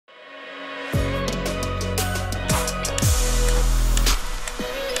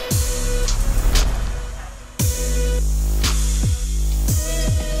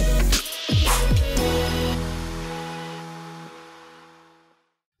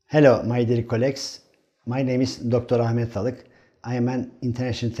Hello, my dear colleagues. My name is Dr. Ahmet Atalık. I am an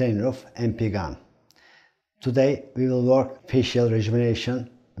international trainer of MPGUN. Today we will work facial rejuvenation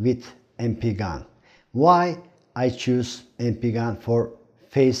with MPGUN. Why I choose MPGUN for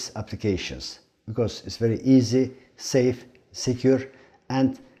face applications? Because it's very easy, safe, secure,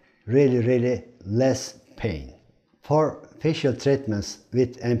 and really less pain. For facial treatments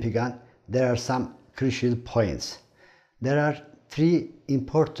with MPGUN, there are some crucial points. There are three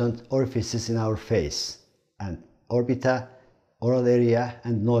important orifices in our face, and orbita, oral area,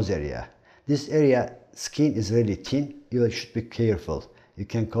 and nose area. This area, skin is really thin. You should be careful. You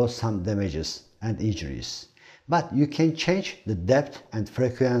can cause some damages and injuries. But you can change the depth and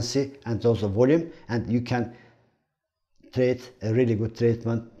frequency and also volume, and you can treat a really good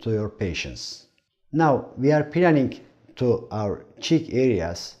treatment to your patients. Now we are planning to our cheek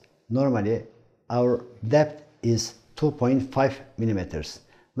areas. Normally our depth is 2.5 millimeters.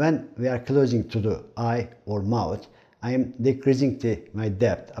 When we are closing to the eye or mouth, I am decreasing my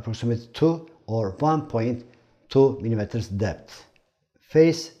depth approximately 2 or 1.2 millimeters depth.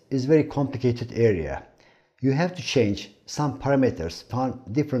 Face is very complicated area. You have to change some parameters from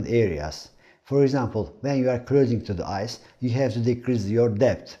different areas. For example, when you are closing to the eyes, you have to decrease your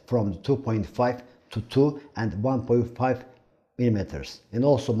depth from 2.5 to 2 and 1.5 millimeters. And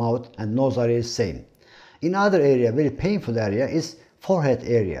also mouth and nose area is same. In other area, very painful area is forehead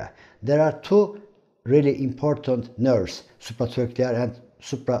area. There are two really important nerves, supratrochlear and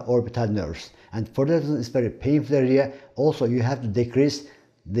supraorbital nerves. And for that reason, it's very painful area. Also, you have to decrease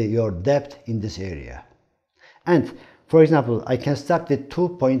your depth in this area. And for example, I can start with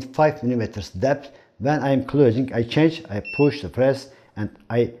 2.5 millimeters depth. When I am closing, I change, I push the press, and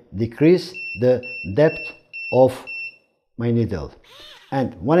I decrease the depth of my needle.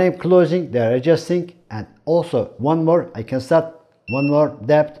 And when I am closing, they are adjusting. And also one more, I can start one more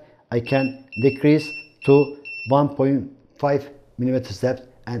depth. I can decrease to 1.5 millimeters depth,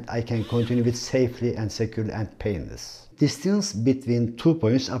 and I can continue with safely and securely and painless. Distance between 2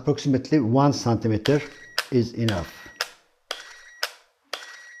 points, approximately 1 centimeter, is enough.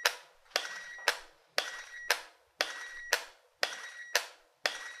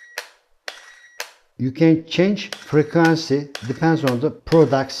 You can change frequency, depends on the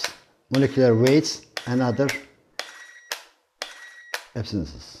product's molecular weights and other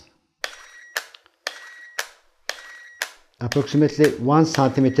absences. Approximately 1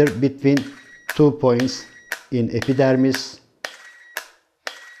 centimeter between 2 points in epidermis.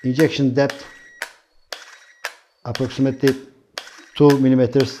 Injection depth approximately 2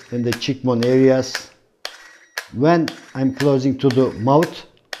 millimeters in the cheekbone areas. When I'm closing to the mouth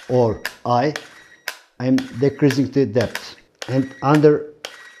or eye, I'm decreasing the depth. And under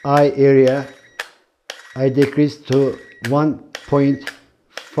eye area, I decrease to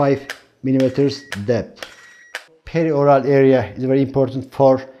 1.5 millimeters depth. Perioral area is very important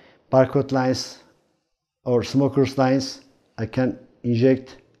for barcode lines or smoker's lines. I can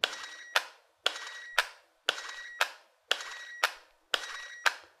inject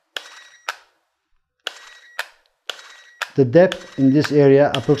the depth in this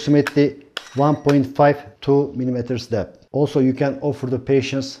area, approximately 1.5 millimeters depth. Also, you can offer the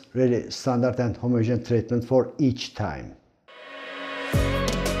patients really standard and homogeneous treatment for each time.